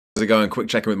How's it going? Quick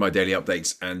check-in with my daily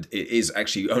updates, and it is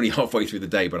actually only halfway through the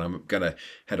day, but I'm going to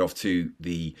head off to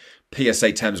the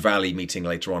PSA Thames Valley meeting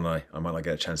later on. I might not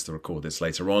get a chance to record this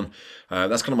later on.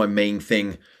 That's kind of my main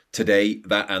thing today,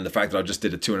 that and the fact that I just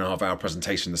did a 2.5-hour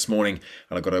presentation this morning,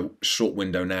 and I've got a short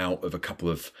window now of a couple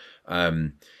of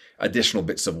additional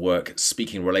bits of work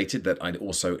speaking related that I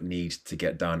also need to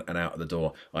get done and out of the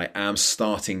door. I am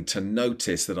starting to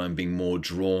notice that I'm being more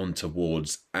drawn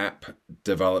towards app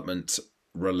development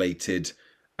related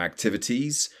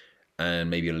activities and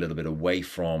maybe a little bit away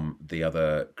from the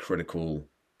other critical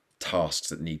tasks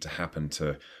that need to happen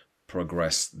to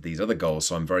progress these other goals.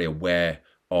 So I'm very aware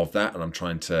of that, and I'm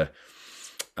trying to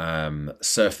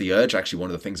surf the urge. Actually, one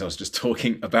of the things I was just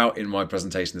talking about in my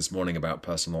presentation this morning about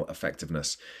personal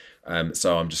effectiveness.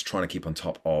 So I'm just trying to keep on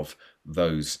top of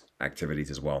those activities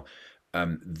as well.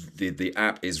 The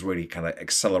app is really kind of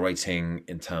accelerating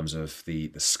in terms of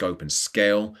the scope and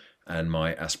scale and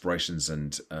my aspirations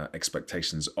and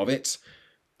expectations of it.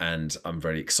 And I'm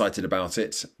very excited about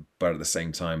it. But at the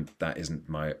same time, that isn't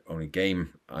my only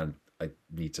game. And I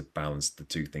need to balance the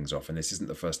two things off. And this isn't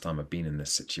the first time I've been in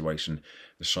this situation.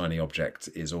 The shiny object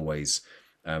is always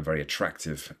very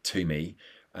attractive to me.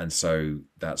 And so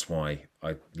that's why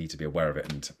I need to be aware of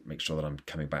it and make sure that I'm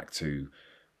coming back to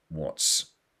what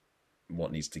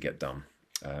needs to get done.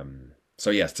 So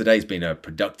yes, today's been a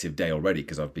productive day already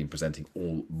because I've been presenting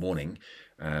all morning.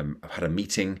 I've had a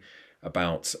meeting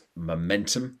about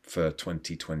momentum for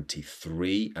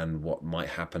 2023 and what might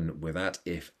happen with that,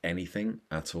 if anything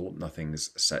at all.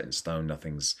 Nothing's set in stone,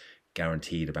 nothing's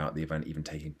guaranteed about the event even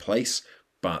taking place,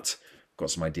 but I've got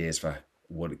some ideas for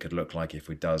what it could look like if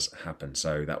it does happen.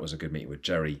 So that was a good meeting with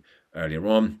Jerry earlier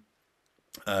on.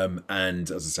 And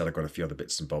as I said, I've got a few other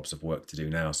bits and bobs of work to do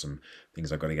now, some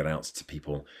things I've got to get out to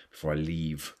people before I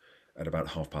leave at about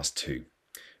 2:30.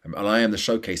 And I am the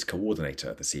showcase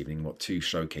coordinator this evening. I've got 2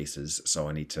 showcases, so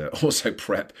I need to also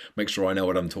prep, make sure I know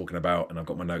what I'm talking about, and I've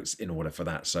got my notes in order for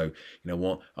that. So you know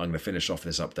what, I'm going to finish off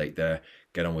this update there,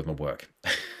 get on with my work.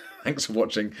 Thanks for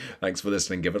watching, thanks for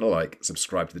listening, give it a like,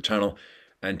 subscribe to the channel,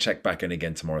 and check back in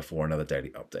again tomorrow for another daily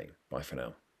update. Bye for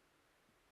now.